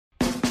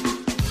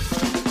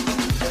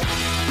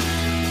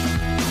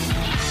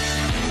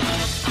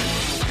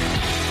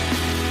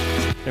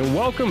and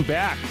welcome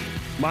back.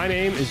 My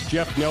name is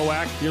Jeff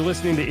Nowak. You're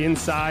listening to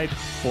Inside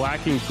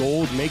Black and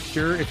Gold. Make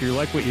sure, if you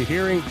like what you're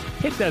hearing,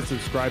 hit that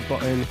subscribe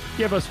button.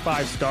 Give us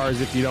 5 stars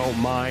if you don't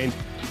mind.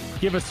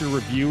 Give us a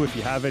review if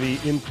you have any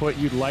input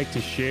you'd like to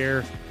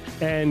share.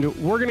 And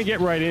we're going to get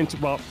right into,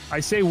 I'm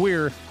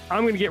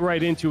going to get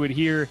right into it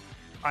here.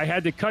 I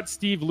had to cut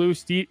Steve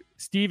loose.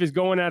 Steve is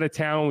going out of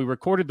town. We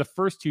recorded the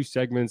first 2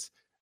 segments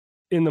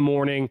in the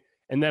morning,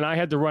 and then I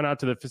had to run out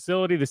to the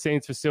facility, the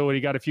Saints facility,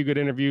 got a few good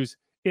interviews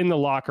in the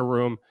locker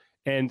room.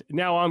 And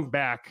now I'm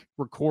back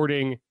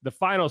recording the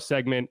final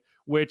segment,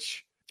 and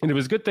it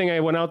was a good thing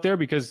I went out there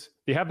because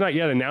they have not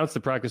yet announced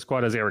the practice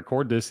squad as I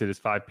record this. It is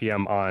 5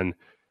 p.m. on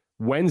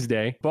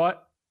Wednesday.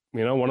 But,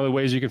 one of the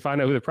ways you can find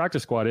out who the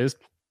practice squad is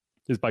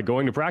by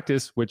going to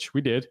practice, which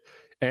we did,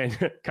 and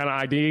kind of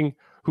IDing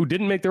who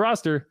didn't make the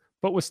roster,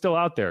 but was still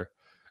out there.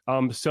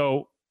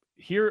 So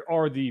here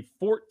are the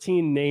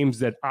 14 names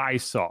that I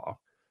saw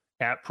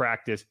at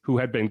practice who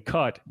had been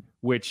cut,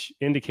 which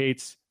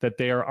indicates that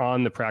they are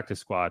on the practice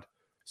squad.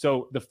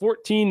 So the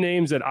 14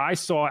 names that I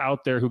saw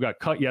out there who got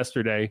cut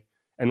yesterday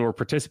and were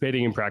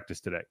participating in practice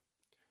today.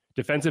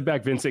 Defensive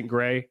back Vincent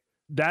Gray.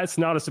 That's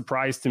not a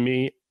surprise to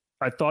me.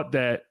 I thought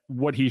that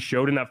what he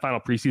showed in that final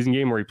preseason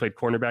game where he played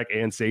cornerback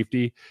and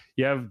safety,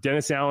 you have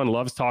Dennis Allen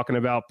loves talking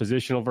about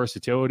positional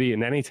versatility.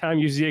 And anytime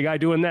you see a guy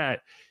doing that,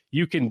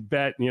 you can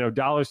bet,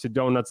 dollars to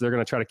donuts, they're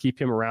going to try to keep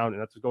him around.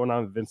 And that's what's going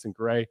on with Vincent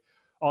Gray.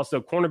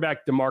 Also, cornerback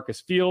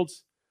DeMarcus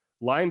Fields,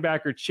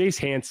 linebacker Chase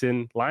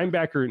Hansen,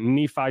 linebacker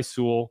Nephi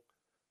Sewell,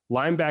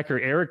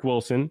 linebacker Eric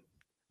Wilson,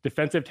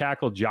 defensive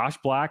tackle Josh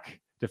Black,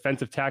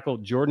 defensive tackle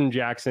Jordan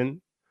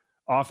Jackson,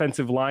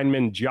 offensive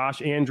lineman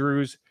Josh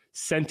Andrews,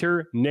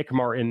 center Nick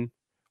Martin,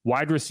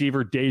 wide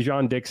receiver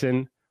Dejon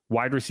Dixon,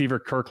 wide receiver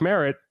Kirk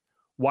Merritt,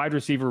 wide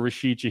receiver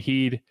Rashid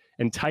Shaheed,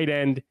 and tight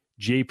end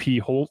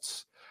JP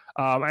Holtz.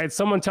 I had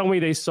someone tell me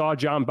they saw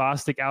John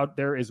Bostic out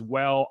there as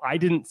well. I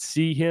didn't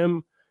see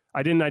him.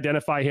 I didn't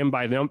identify him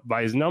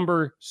by his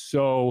number,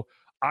 so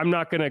I'm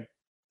not going to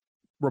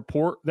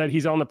report that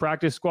he's on the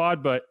practice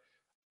squad, but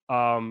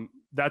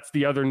that's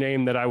the other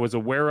name that I was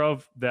aware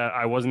of that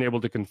I wasn't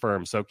able to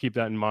confirm, so keep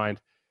that in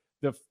mind.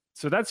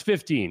 So that's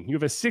 15. You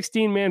have a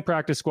 16-man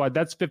practice squad.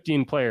 That's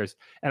 15 players,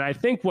 and I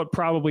think what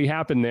probably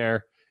happened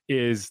there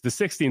is the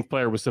 16th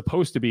player was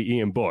supposed to be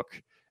Ian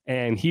Book,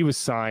 and he was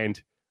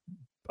claimed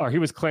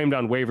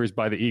on waivers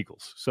by the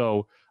Eagles,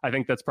 so I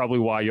think that's probably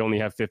why you only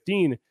have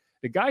 15.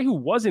 The guy who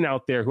wasn't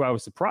out there, who I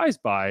was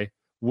surprised by,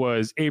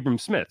 was Abram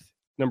Smith.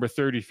 Number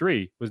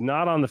 33 was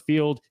not on the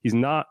field. He's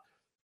not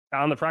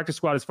on the practice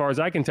squad as far as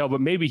I can tell, but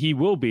maybe he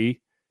will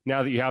be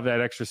now that you have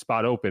that extra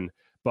spot open.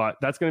 But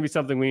that's going to be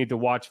something we need to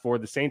watch for.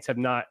 The Saints had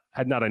not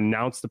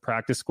announced the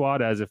practice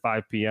squad as of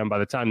 5 p.m. By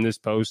the time this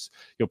posts,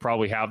 you'll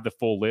probably have the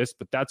full list,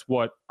 but that's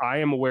what I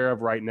am aware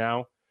of right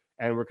now,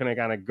 and we're going to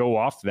kind of go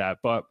off that.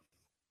 But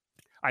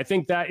I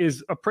think that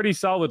is a pretty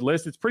solid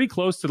list. It's pretty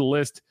close to the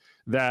list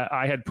that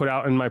I had put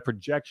out in my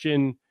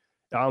projection,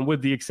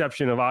 with the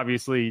exception of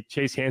obviously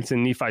Chase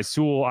Hansen, Nephi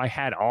Sewell, I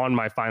had on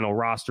my final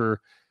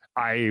roster.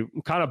 I'm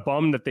kind of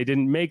bummed that they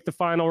didn't make the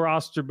final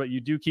roster, but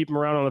you do keep them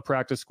around on the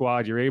practice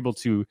squad. You're able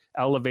to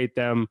elevate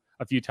them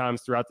a few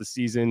times throughout the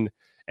season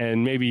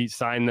and maybe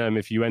sign them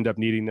if you end up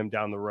needing them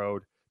down the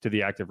road to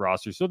the active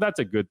roster. So that's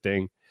a good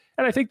thing.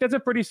 And I think that's a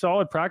pretty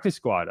solid practice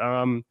squad.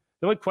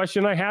 The only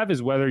question I have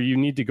is whether you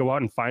need to go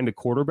out and find a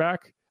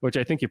quarterback, which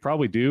I think you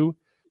probably do.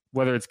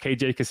 Whether it's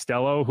KJ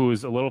Costello, who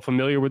is a little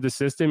familiar with the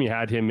system, you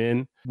had him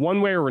in. One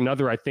way or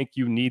another, I think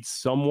you need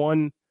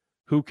someone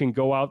who can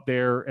go out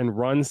there and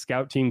run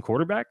scout team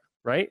quarterback,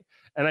 right?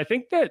 And I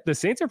think that the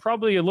Saints are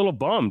probably a little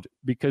bummed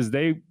because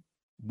they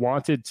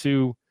wanted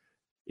to,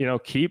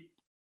 keep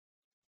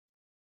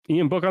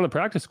Ian Book on the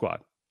practice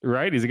squad,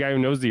 right? He's a guy who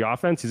knows the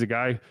offense. He's a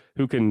guy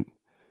who can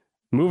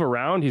move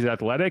around. He's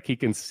athletic. He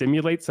can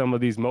simulate some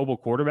of these mobile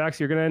quarterbacks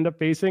you're going to end up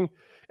facing.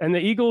 And the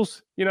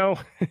Eagles, I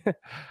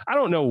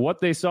don't know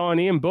what they saw in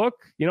Ian Book.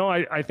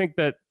 I think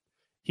that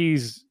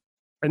he's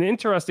an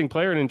interesting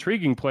player, an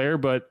intriguing player,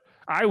 but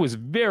I was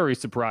very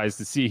surprised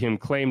to see him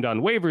claimed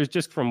on waivers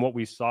just from what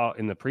we saw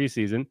in the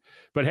preseason.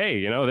 But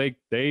hey,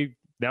 they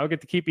now get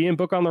to keep Ian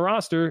Book on the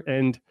roster,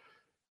 and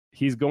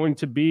he's going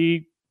to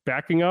be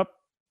backing up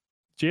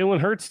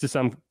Jalen Hurts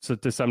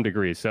to some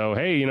degree. So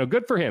hey,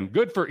 good for him,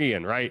 good for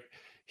Ian, right?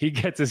 He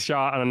gets a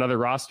shot on another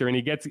roster, and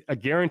he gets a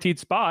guaranteed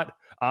spot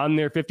on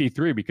their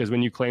 53, because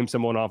when you claim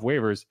someone off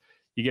waivers,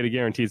 you get a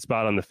guaranteed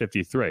spot on the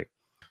 53.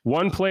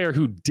 One player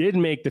who did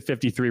make the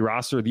 53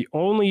 roster, the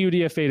only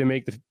UDFA to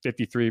make the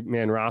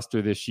 53-man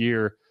roster this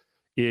year,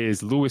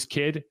 is Lewis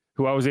Kidd,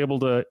 who I was able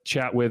to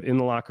chat with in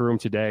the locker room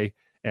today,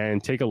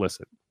 and take a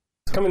listen.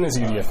 Coming as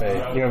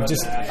UDFA,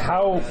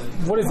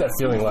 what is that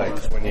feeling like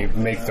when you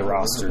make the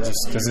roster? Just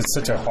because it's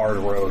such a hard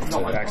road to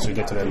actually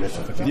get to that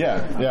initial 50.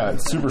 Yeah,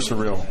 it's super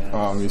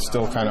surreal. You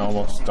still kind of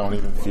almost don't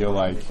even feel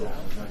like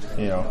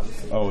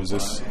oh, is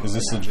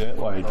this legit?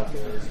 Like,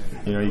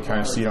 you kind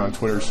of see it on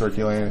Twitter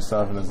circulating and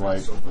stuff, and it's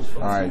like,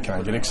 all right, can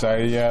I get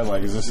excited yet?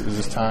 Like, is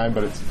this time?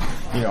 But it's,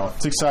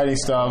 it's exciting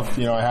stuff.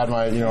 I had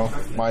my,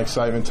 my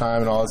excitement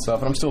time and all that stuff,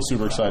 and I'm still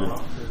super excited.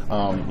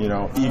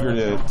 Eager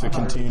to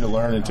continue to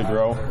learn and to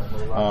grow.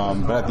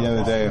 But at the end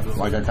of the day,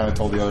 like I kind of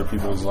told the other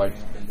people, is like,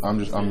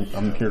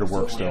 I'm here to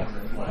work still.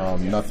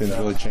 Nothing's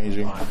really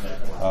changing.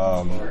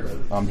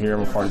 I'm here.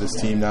 I'm a part of this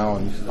team now,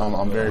 and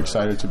I'm very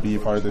excited to be a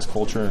part of this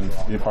culture and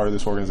be a part of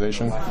this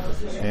organization.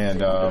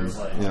 And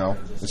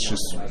it's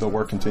just the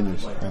work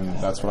continues, and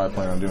that's what I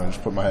plan on doing.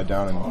 Just put my head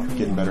down and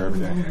getting better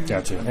every day.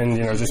 Gotcha. And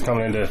just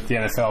coming into the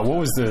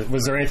NFL,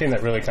 was there anything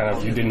that really kind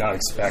of you did not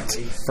expect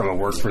from a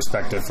work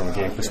perspective, from a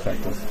game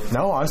perspective?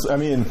 No, honestly, I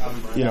mean,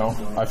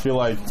 I feel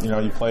like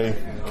you play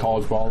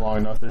college ball long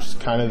enough. There's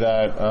kind of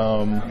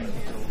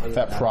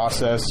that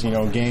process,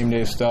 game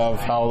day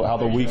stuff, how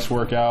the weeks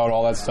work out,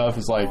 all that stuff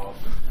is like,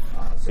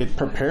 it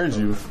prepares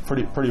you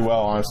pretty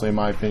well, honestly, in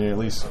my opinion, at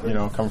least,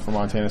 coming from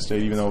Montana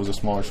State, even though it was a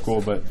smaller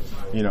school, but,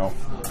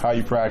 how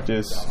you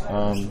practice,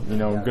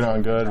 good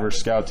on good versus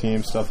scout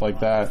team, stuff like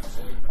that,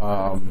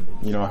 how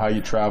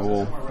you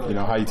travel,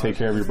 how you take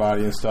care of your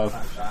body and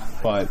stuff.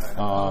 But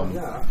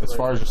as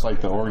far as just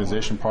like the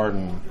organization part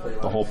and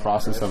the whole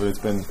process of it,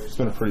 it's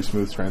been a pretty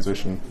smooth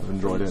transition. I've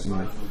enjoyed it,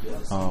 and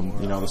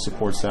the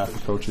support staff, the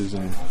coaches,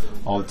 and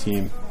all the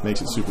team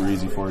makes it super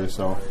easy for you.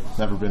 So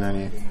never been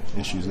any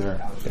issues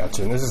there.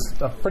 Gotcha. And this is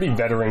a pretty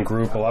veteran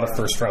group, a lot of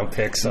first-round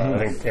picks. I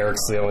think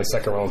Eric's the only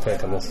second-round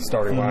pick on the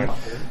starting line.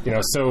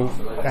 So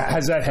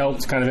has that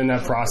helped kind of in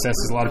that process?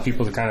 There's a lot of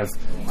people to kind of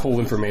pull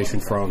information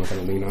from and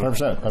kind of lean on.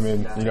 100%. I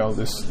mean,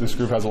 this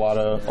group has a lot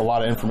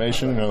of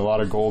information and a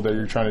lot of gold that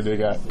you're trying to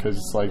dig at, because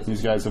it's like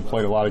these guys have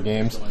played a lot of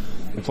games.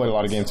 They played a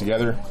lot of games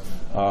together,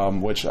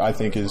 which I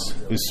think is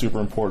super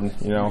important,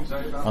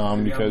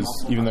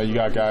 because even though you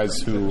got guys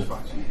who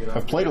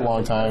have played a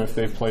long time, if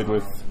they've played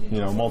with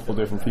multiple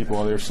different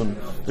people, there's some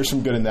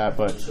good in that.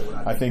 But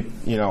I think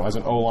as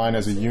an O-line,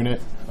 as a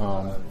unit,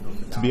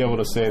 to be able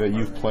to say that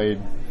you've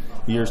played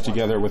years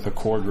together with a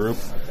core group,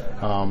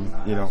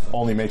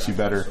 only makes you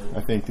better.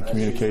 I think the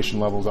communication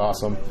level is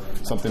awesome,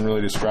 something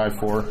really to strive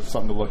for,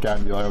 something to look at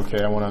and be like,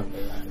 okay, I want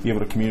to be able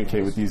to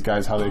communicate with these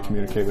guys, how they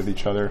communicate with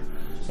each other,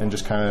 and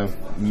just kind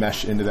of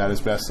mesh into that as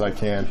best as I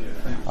can.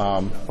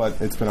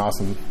 But it's been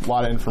awesome. A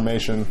lot of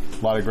information,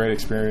 a lot of great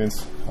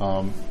experience,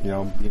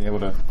 being able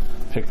to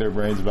pick their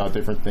brains about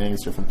different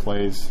things, different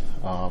plays.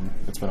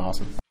 It's been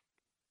awesome.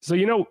 So,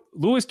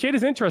 Lewis Kidd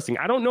is interesting.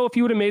 I don't know if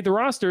he would have made the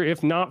roster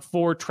if not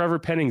for Trevor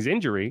Penning's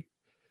injury.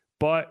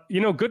 But,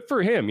 good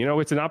for him.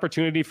 It's an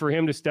opportunity for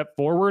him to step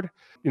forward.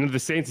 The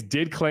Saints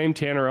did claim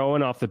Tanner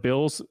Owen off the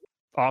Bills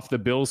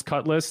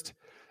cut list.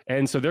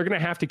 And so they're going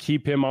to have to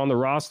keep him on the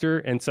roster.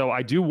 And so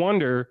I do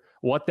wonder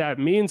what that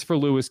means for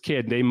Lewis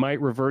Kidd. They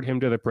might revert him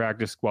to the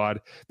practice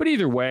squad. But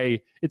either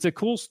way, it's a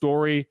cool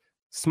story.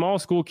 Small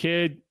school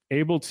kid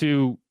able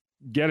to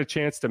get a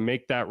chance to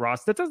make that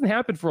roster. That doesn't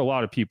happen for a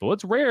lot of people.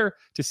 It's rare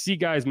to see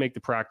guys make the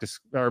practice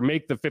or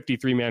make the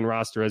 53-man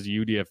roster as a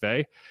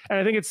UDFA. And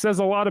I think it says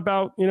a lot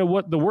about,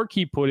 what the work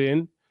he put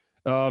in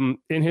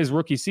his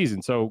rookie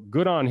season. So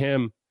good on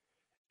him.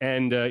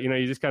 And,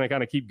 you just kind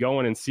of keep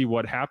going and see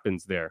what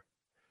happens there.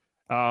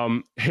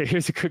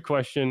 Here's a good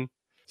question.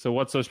 So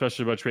what's so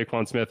special about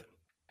Tre'Quan Smith?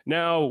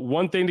 Now,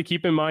 one thing to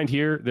keep in mind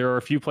here, there are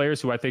a few players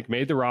who I think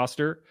made the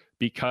roster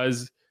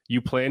because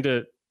you plan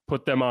to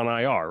put them on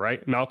IR,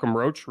 right? Malcolm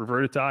Roach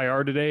reverted to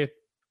IR today.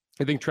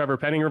 I think Trevor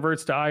Penning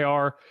reverts to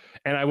IR.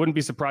 And I wouldn't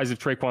be surprised if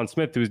Tre'Quan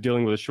Smith, who's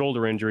dealing with a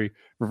shoulder injury,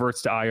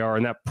 reverts to IR.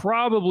 And that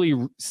probably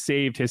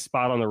saved his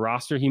spot on the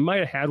roster. He might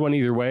have had one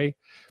either way.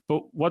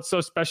 But what's so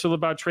special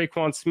about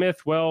Tre'Quan Smith?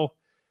 Well,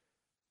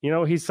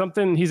 he's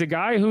a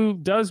guy who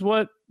does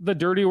the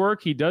dirty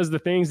work. He does the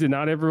things that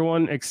not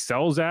everyone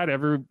excels at.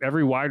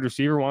 Every wide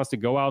receiver wants to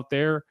go out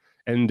there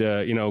and,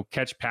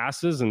 catch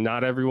passes, and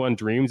not everyone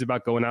dreams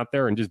about going out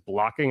there and just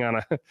blocking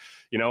on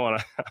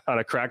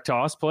a crack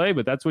toss play,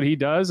 but that's what he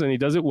does, and he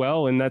does it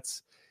well. And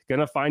that's going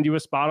to find you a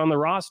spot on the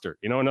roster.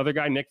 Another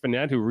guy, Nick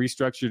Vannett, who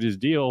restructured his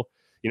deal,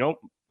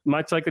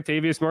 much like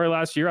Latavius Murray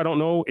last year. I don't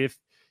know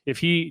if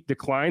he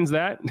declines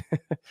that,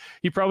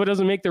 he probably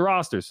doesn't make the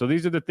roster. So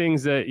these are the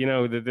things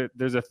that,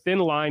 there's a thin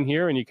line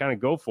here and you kind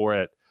of go for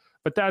it.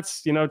 But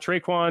that's,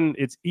 Tre'Quan,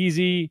 it's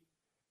easy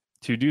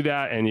to do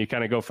that and you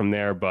kind of go from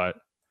there. But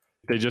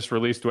they just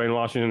released Dwayne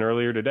Washington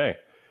earlier today.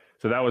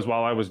 So that was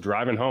while I was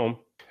driving home.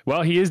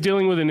 Well, he is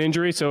dealing with an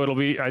injury, so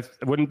I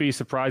wouldn't be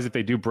surprised if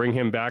they do bring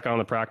him back on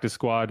the practice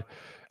squad.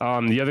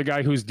 The other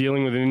guy who's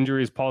dealing with an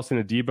injury is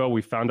Paulson Adebo.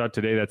 We found out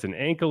today that's an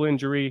ankle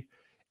injury.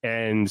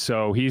 And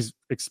so he's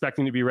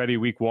expecting to be ready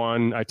week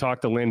 1. I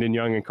talked to Landon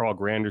Young and Carl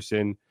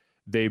Granderson.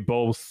 They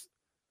both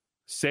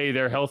say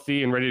they're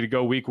healthy and ready to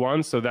go week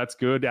 1. So that's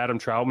good. Adam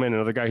Troutman,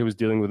 another guy who was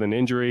dealing with an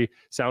injury,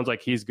 sounds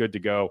like he's good to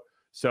go.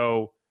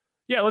 So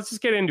yeah, let's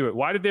just get into it.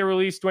 Why did they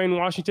release Dwayne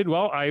Washington?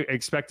 Well, I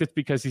expect it's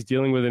because he's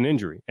dealing with an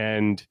injury.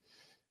 And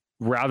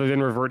rather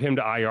than revert him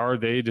to IR,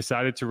 they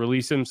decided to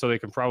release him so they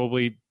can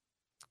probably,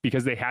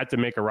 because they had to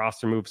make a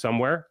roster move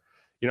somewhere,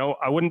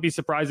 I wouldn't be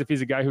surprised if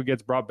he's a guy who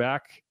gets brought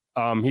back.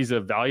 He's a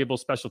valuable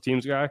special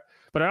teams guy,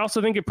 but I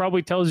also think it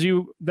probably tells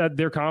you that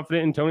they're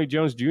confident in Tony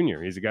Jones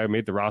Jr. He's a guy who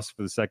made the roster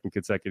for the second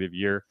consecutive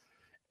year,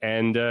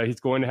 and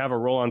he's going to have a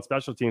role on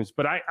special teams.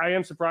 But I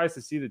am surprised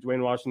to see that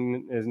Dwayne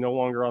Washington is no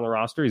longer on the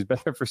roster. He's been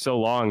there for so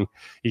long.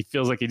 He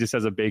feels like he just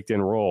has a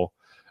baked-in role.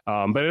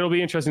 But it'll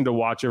be interesting to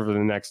watch over the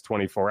next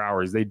 24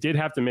 hours. They did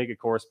have to make a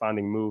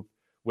corresponding move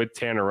with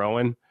Tanner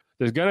Owen.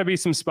 There's going to be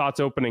some spots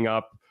opening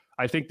up.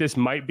 I think this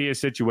might be a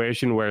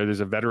situation where there's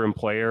a veteran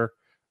player,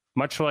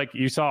 much like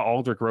you saw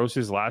Aldrick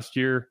Roses last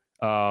year,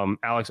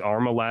 Alex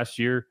Arma last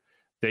year.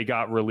 They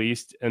got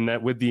released, and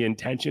that with the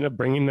intention of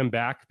bringing them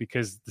back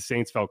because the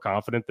Saints felt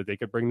confident that they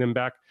could bring them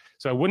back.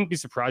 So I wouldn't be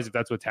surprised if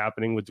that's what's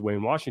happening with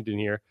Dwayne Washington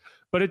here.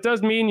 But it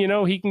does mean,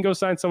 he can go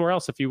sign somewhere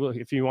else if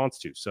he wants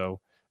to. So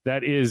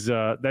that is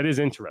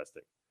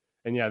interesting.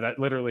 And yeah, that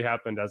literally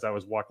happened as I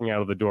was walking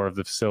out of the door of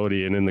the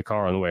facility and in the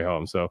car on the way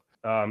home. So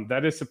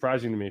that is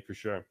surprising to me for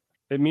sure.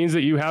 It means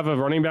that you have a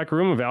running back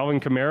room of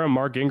Alvin Kamara,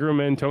 Mark Ingram,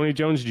 and Tony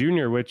Jones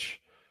Jr., which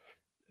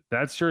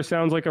that sure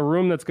sounds like a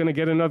room that's going to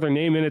get another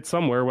name in it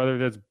somewhere, whether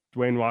that's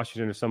Dwayne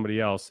Washington or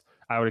somebody else.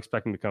 I would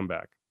expect him to come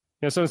back.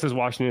 Someone says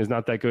Washington is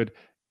not that good.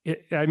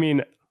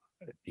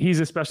 He's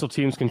a special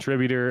teams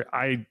contributor.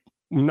 I'm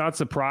not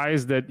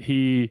surprised that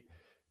he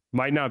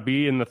might not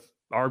be in the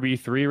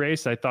RB3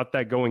 race. I thought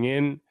that going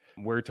in,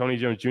 where Tony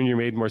Jones Jr.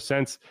 made more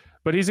sense.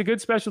 But he's a good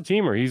special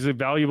teamer. He's a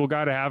valuable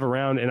guy to have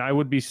around, and I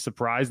would be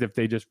surprised if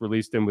they just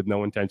released him with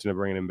no intention of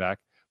bringing him back.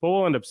 But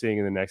we'll end up seeing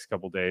in the next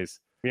couple of days.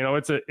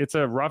 It's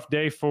a rough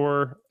day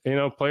for,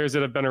 players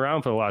that have been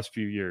around for the last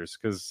few years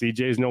because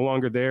CJ is no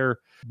longer there.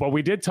 But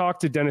we did talk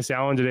to Dennis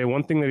Allen today.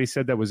 One thing that he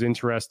said that was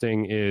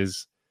interesting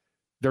is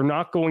they're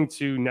not going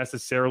to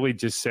necessarily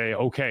just say,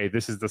 okay,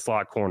 this is the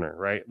slot corner,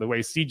 right? The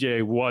way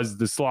CJ was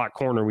the slot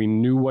corner, we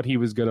knew what he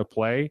was going to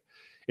play.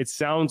 It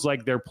sounds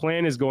like their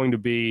plan is going to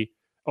be,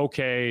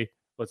 okay,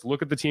 let's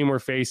look at the team we're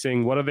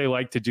facing. What do they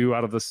like to do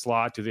out of the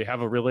slot? Do they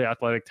have a really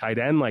athletic tight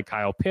end like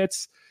Kyle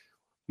Pitts?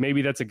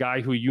 Maybe that's a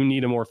guy who you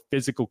need a more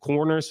physical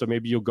corner. So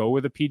maybe you'll go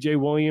with a PJ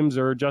Williams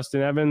or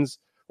Justin Evans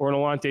or an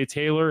Alontae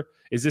Taylor.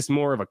 Is this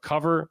more of a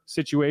cover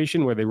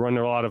situation where they run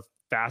a lot of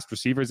fast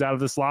receivers out of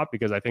the slot?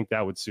 Because I think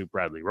that would suit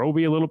Bradley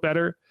Roby a little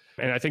better.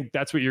 And I think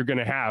that's what you're going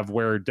to have,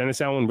 where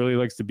Dennis Allen really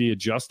likes to be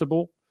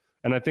adjustable.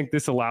 And I think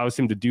this allows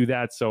him to do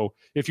that. So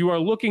if you are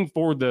looking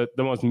for the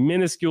most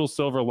minuscule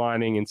silver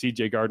lining in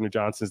CJ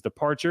Gardner-Johnson's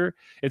departure,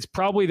 it's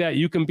probably that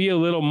you can be a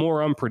little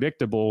more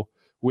unpredictable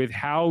with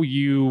how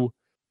you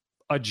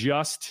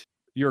adjust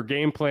your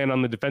game plan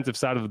on the defensive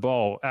side of the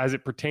ball as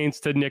it pertains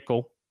to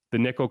the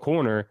nickel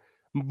corner,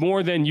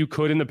 more than you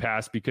could in the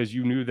past because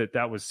you knew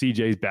that was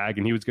CJ's bag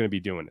and he was going to be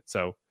doing it.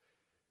 So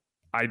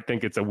I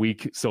think it's a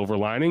weak silver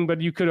lining,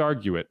 but you could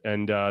argue it.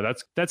 And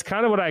that's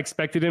kind of what I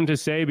expected him to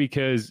say,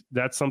 because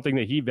that's something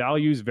that he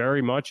values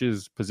very much,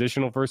 is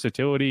positional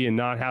versatility and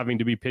not having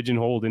to be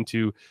pigeonholed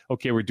into,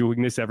 okay, we're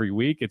doing this every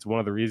week. It's one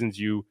of the reasons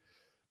you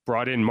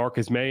brought in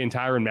Marcus May and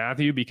Tyrann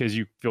Mathieu, because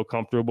you feel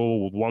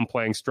comfortable with one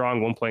playing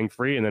strong, one playing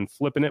free, and then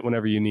flipping it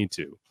whenever you need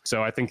to.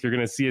 So I think you're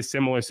going to see a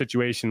similar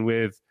situation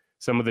with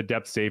some of the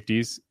depth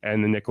safeties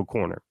and the nickel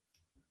corner.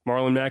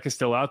 Marlon Mack is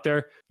still out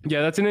there.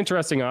 Yeah, that's an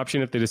interesting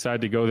option if they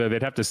decide to go there.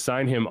 They'd have to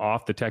sign him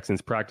off the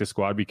Texans practice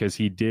squad because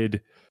he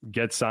did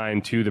get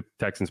signed to the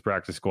Texans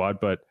practice squad,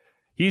 but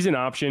he's an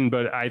option.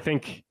 But I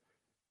think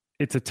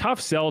it's a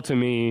tough sell to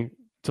me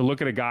to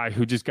look at a guy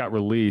who just got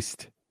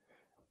released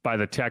by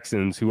the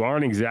Texans, who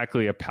aren't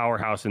exactly a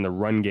powerhouse in the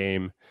run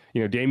game.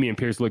 Dameon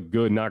Pierce looked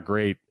good, not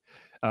great.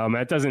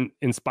 That doesn't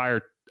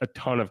inspire a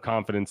ton of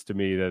confidence to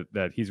me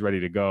that he's ready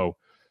to go.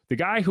 The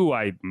guy who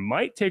I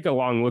might take a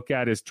long look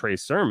at is Trey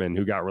Sermon,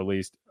 who got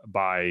released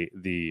by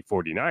the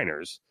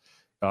 49ers.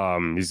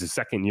 He's a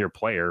second-year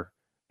player,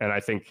 and I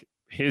think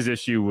his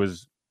issue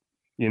was,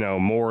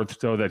 more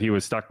so that he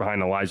was stuck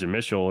behind Elijah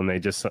Mitchell, and they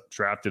just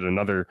drafted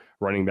another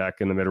running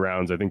back in the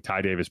mid-rounds. I think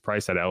Ty Davis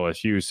Price at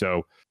LSU.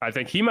 So I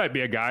think he might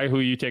be a guy who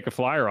you take a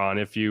flyer on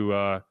if you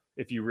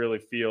really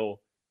feel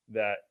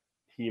that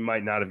he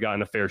might not have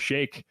gotten a fair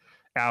shake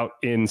out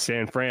in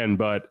San Fran.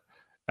 But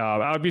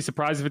I would be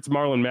surprised if it's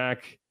Marlon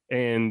Mack.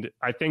 And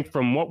I think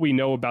from what we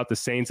know about the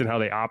Saints and how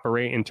they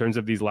operate in terms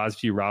of these last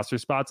few roster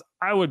spots,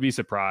 I would be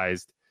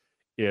surprised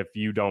if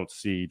you don't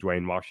see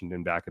Dwayne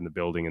Washington back in the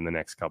building in the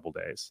next couple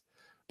days.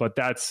 But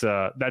that's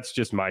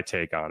just my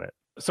take on it.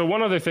 So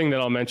one other thing that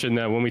I'll mention,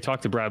 that when we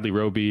talked to Bradley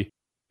Roby,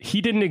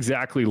 he didn't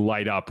exactly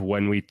light up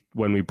when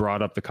we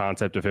brought up the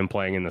concept of him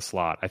playing in the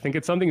slot. I think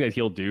it's something that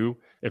he'll do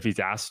if he's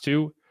asked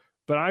to,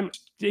 but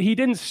he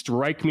didn't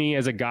strike me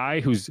as a guy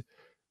who's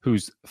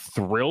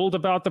thrilled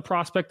about the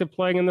prospect of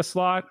playing in the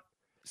slot.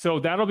 So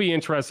that'll be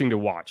interesting to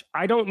watch.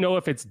 I don't know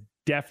if it's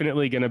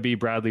definitely going to be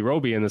Bradley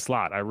Roby in the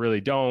slot. I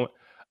really don't.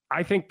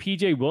 I think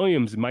PJ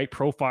Williams might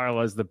profile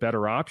as the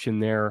better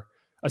option there,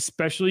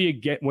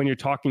 especially when you're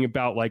talking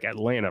about like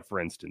Atlanta, for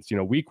instance,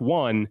 week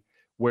one,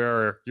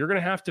 where you're going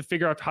to have to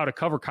figure out how to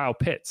cover Kyle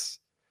Pitts.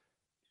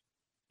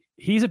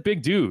 He's a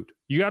big dude.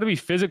 You got to be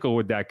physical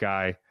with that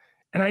guy.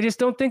 And I just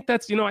don't think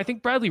that's, I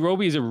think Bradley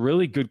Roby is a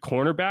really good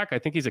cornerback. I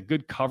think he's a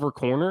good cover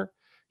corner.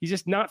 He's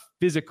just not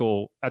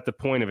physical at the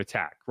point of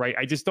attack, right?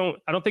 I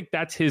don't think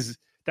that's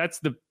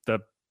the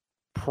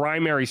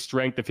primary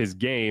strength of his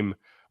game.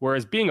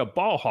 Whereas being a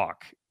ball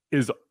hawk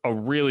is a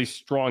really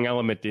strong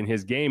element in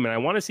his game. And I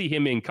want to see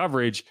him in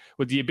coverage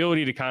with the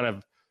ability to kind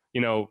of,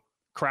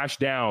 crash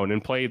down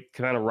and play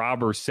kind of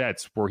robber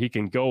sets where he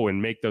can go and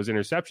make those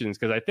interceptions.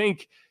 Because I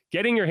think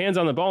getting your hands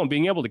on the ball and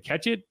being able to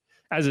catch it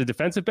as a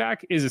defensive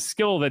back is a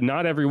skill that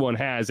not everyone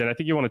has. And I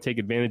think you want to take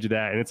advantage of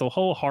that. And it's a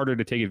whole harder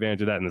to take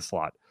advantage of that in the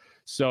slot.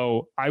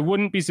 So I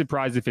wouldn't be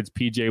surprised if it's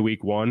PJ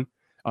week 1,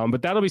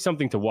 but that'll be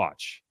something to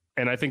watch.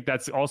 And I think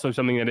that's also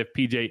something that if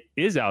PJ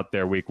is out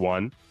there week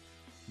 1,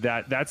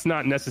 that's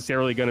not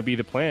necessarily going to be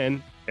the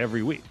plan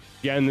every week.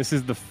 Again, this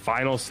is the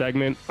final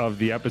segment of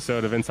the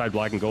episode of Inside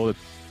Black and Gold.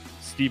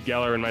 Steve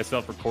Geller and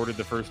myself recorded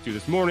the first 2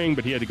 this morning,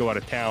 but he had to go out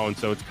of town,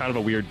 so it's kind of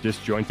a weird,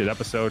 disjointed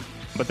episode.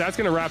 But that's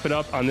going to wrap it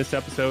up on this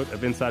episode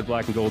of Inside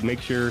Black and Gold.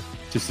 Make sure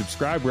to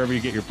subscribe wherever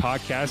you get your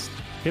podcasts.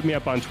 Hit me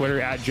up on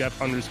Twitter at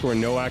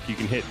Jeff_Nowak. You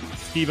can hit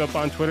Steve up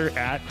on Twitter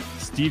at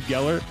Steve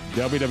Geller,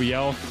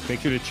 WWL.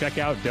 Make sure to check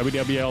out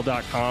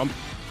WWL.com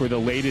for the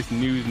latest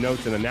news,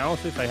 notes, and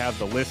analysis. I have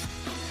the list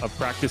of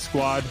practice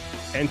squad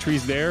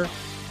entries there,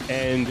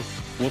 and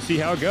we'll see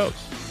how it goes.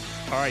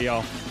 All right,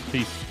 y'all.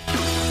 Peace.